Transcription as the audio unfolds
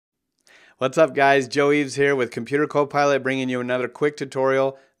What's up, guys? Joe Eves here with Computer Copilot, bringing you another quick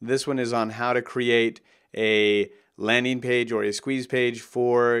tutorial. This one is on how to create a landing page or a squeeze page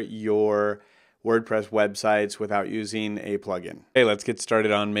for your WordPress websites without using a plugin. Okay, let's get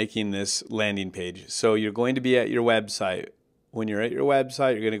started on making this landing page. So you're going to be at your website. When you're at your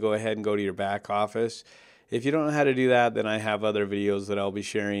website, you're going to go ahead and go to your back office. If you don't know how to do that, then I have other videos that I'll be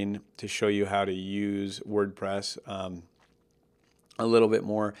sharing to show you how to use WordPress a little bit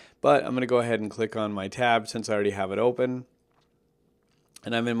more. But I'm going to go ahead and click on my tab since I already have it open.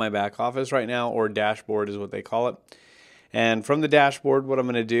 And I'm in my back office right now, or dashboard is what they call it. And from the dashboard, what I'm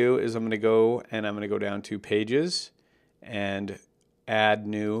going to do is I'm going to go down to Pages and Add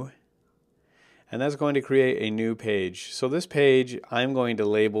New. And that's going to create a new page. So this page, I'm going to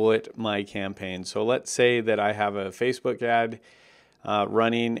label it My Campaign. So let's say that I have a Facebook ad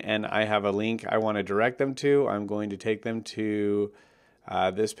running and I have a link I want to direct them to. I'm going to take them to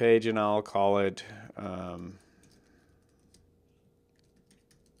this page and I'll call it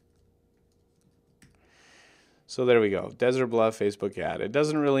so there we go, Desert Bluff Facebook ad. It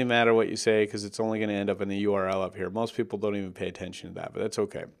doesn't really matter what you say because it's only going to end up in the URL up here. Most people don't even pay attention to that, but that's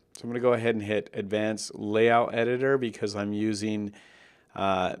okay. So I'm going to go ahead and hit Advanced Layout Editor because I'm using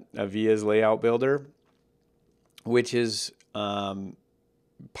Avia's Layout Builder, which is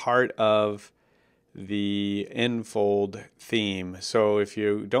part of the Enfold theme. So if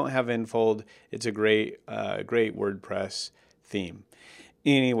you don't have Enfold, it's a great WordPress theme.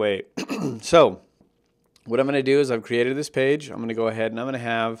 Anyway, so what I'm going to do is I've created this page. I'm going to go ahead and I'm going to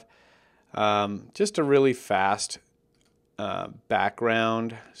have just a really fast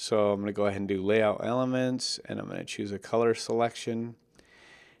background. So I'm going to go ahead and do layout elements, and I'm going to choose a color selection,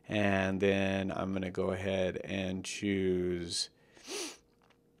 and then I'm going to go ahead and choose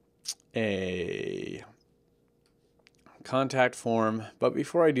a contact form. But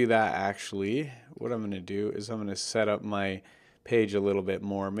before I do that, actually, what I'm going to do is I'm going to set up my page a little bit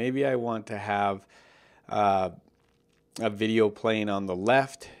more. Maybe I want to have a video playing on the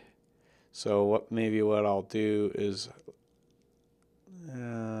left. So maybe what I'll do is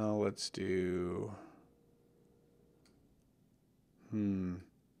let's do trying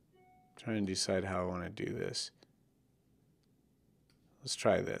to decide how I want to do this. Let's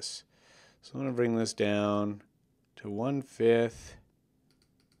try this. So I'm going to bring this down to 1/5.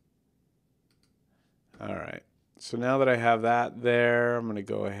 All right. So now that I have that there, I'm going to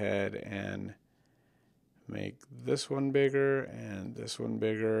go ahead and make this one bigger and this one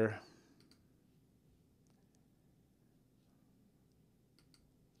bigger.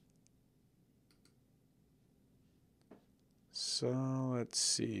 So let's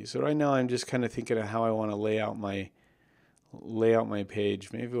see. So right now I'm just kind of thinking of how I want to lay out my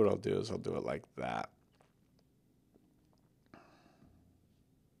page. Maybe what I'll do is I'll do it like that.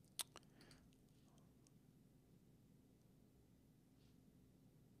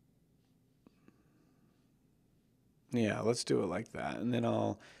 Yeah, let's do it like that. And then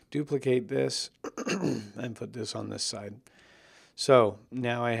I'll duplicate this and put this on this side. So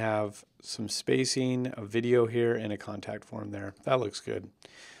now I have some spacing, a video here, and a contact form there. That looks good.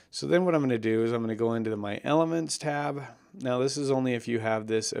 So then what I'm going to do is I'm going to go into My Elements tab. Now this is only if you have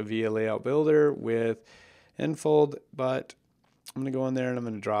this Avia Layout Builder with Enfold, but I'm going to go in there and I'm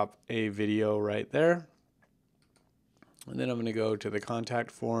going to drop a video right there. And then I'm going to go to the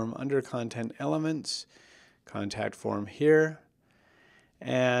contact form under Content Elements, contact form here.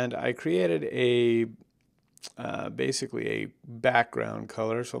 And I created a basically a background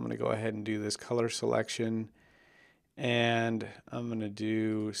color. So I'm going to go ahead and do this color selection. And I'm going to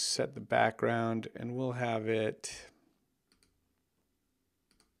do set the background, and we'll have it.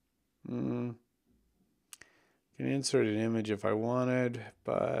 Can insert an image if I wanted,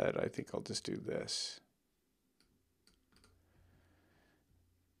 but I think I'll just do this.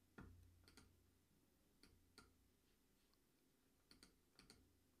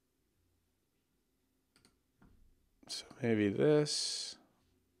 So maybe this.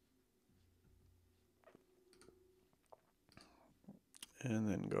 And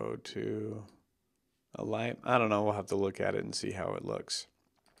then go to a light. I don't know. We'll have to look at it and see how it looks.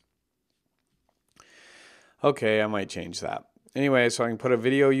 Okay, I might change that. Anyway, so I can put a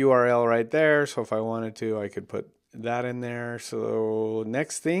video URL right there. So if I wanted to, I could put that in there. So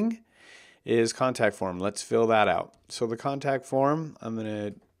next thing is contact form. Let's fill that out. So the contact form, I'm going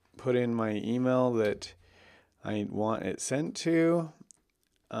to put in my email that I want it sent to.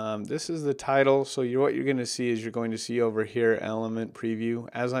 This is the title. So what you're going to see is you're going to see over here element preview.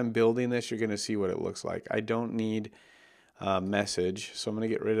 As I'm building this, you're going to see what it looks like. I don't need message, so I'm going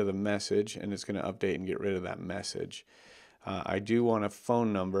to get rid of the message, and it's going to update and get rid of that message. I do want a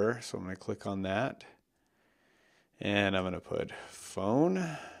phone number, so I'm going to click on that. And I'm going to put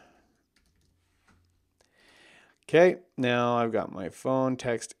phone. Okay, now I've got my phone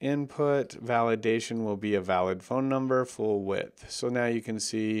text input. Validation will be a valid phone number, full width. So now you can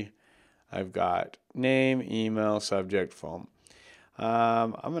see I've got name, email, subject, phone.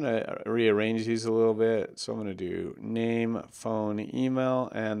 I'm going to rearrange these a little bit. So I'm going to do name, phone,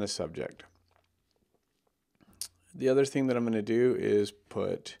 email, and the subject. The other thing that I'm going to do is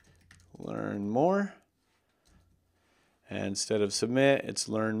put learn more. And instead of submit, it's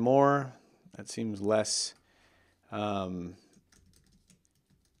learn more. That seems less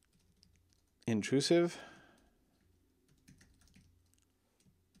intrusive.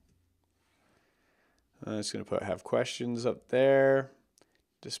 I'm just going to put have questions up there.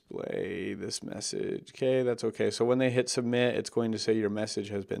 Display this message. Okay, that's okay. So when they hit submit, it's going to say your message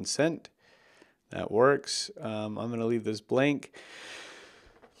has been sent. That works. I'm going to leave this blank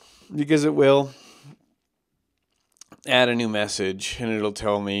because it will add a new message and it'll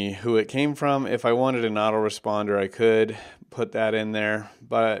tell me who it came from. If I wanted an autoresponder, I could put that in there,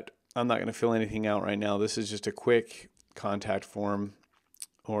 but I'm not going to fill anything out right now. This is just a quick contact form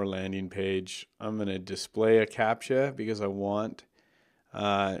or landing page. I'm going to display a CAPTCHA because I want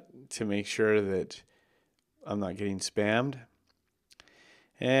to make sure that I'm not getting spammed.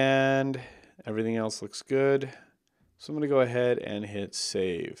 And everything else looks good. So I'm going to go ahead and hit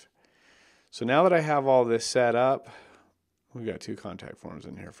save. So now that I have all this set up, we've got 2 contact forms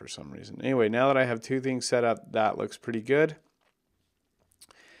in here for some reason. Anyway, now that I have 2 things set up, that looks pretty good.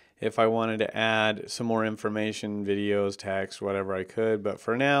 If I wanted to add some more information, videos, text, whatever, I could. But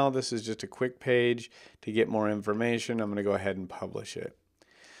for now, this is just a quick page to get more information. I'm going to go ahead and publish it.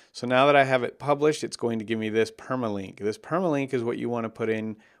 So now that I have it published, it's going to give me this permalink. This permalink is what you want to put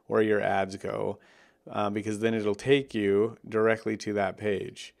in where your ads go, because then it'll take you directly to that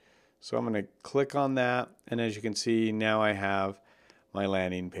page. So I'm going to click on that, and as you can see, now I have my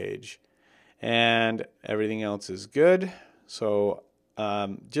landing page. And everything else is good. So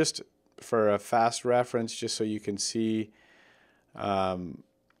just for a fast reference, just so you can see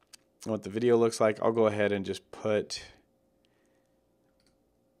what the video looks like, I'll go ahead and just put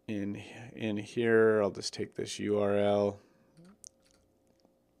in here, I'll just take this URL.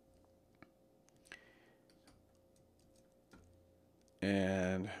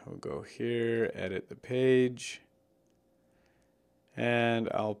 And we'll go here, edit the page, and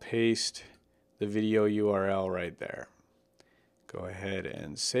I'll paste the video URL right there. Go ahead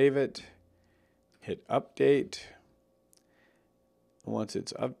and save it, hit update. Once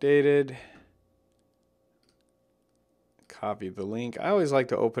it's updated, copy the link. I always like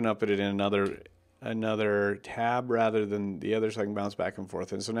to open up it in another tab rather than the other so I can bounce back and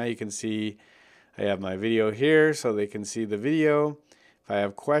forth. And so now you can see I have my video here so they can see the video. If I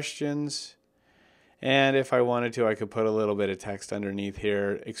have questions, and if I wanted to, I could put a little bit of text underneath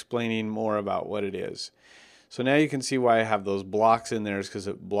here explaining more about what it is. So now you can see why I have those blocks in there, is because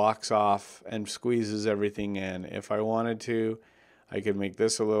it blocks off and squeezes everything in. If I wanted to, I could make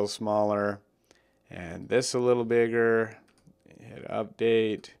this a little smaller and this a little bigger. Hit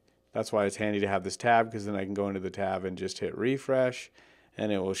update. That's why it's handy to have this tab, because then I can go into the tab and just hit refresh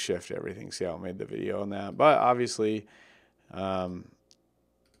and it will shift everything. See how it made the video on that. But obviously, I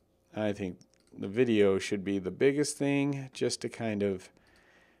think the video should be the biggest thing, just to kind of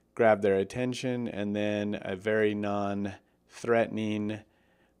grab their attention, and then a very non-threatening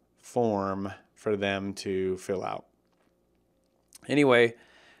form for them to fill out. Anyway,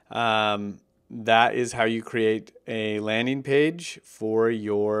 that is how you create a landing page for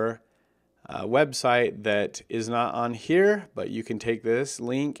your website that is not on here, but you can take this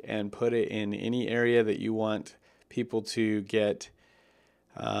link and put it in any area that you want people to get,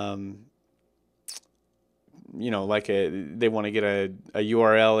 you know, like they want to get a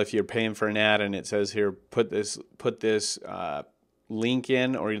URL if you're paying for an ad and it says here, put this link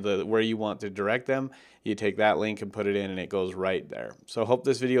in, or where you want to direct them. You take that link and put it in and it goes right there. So hope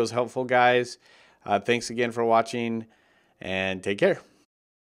this video is helpful, guys. Thanks again for watching, and take care.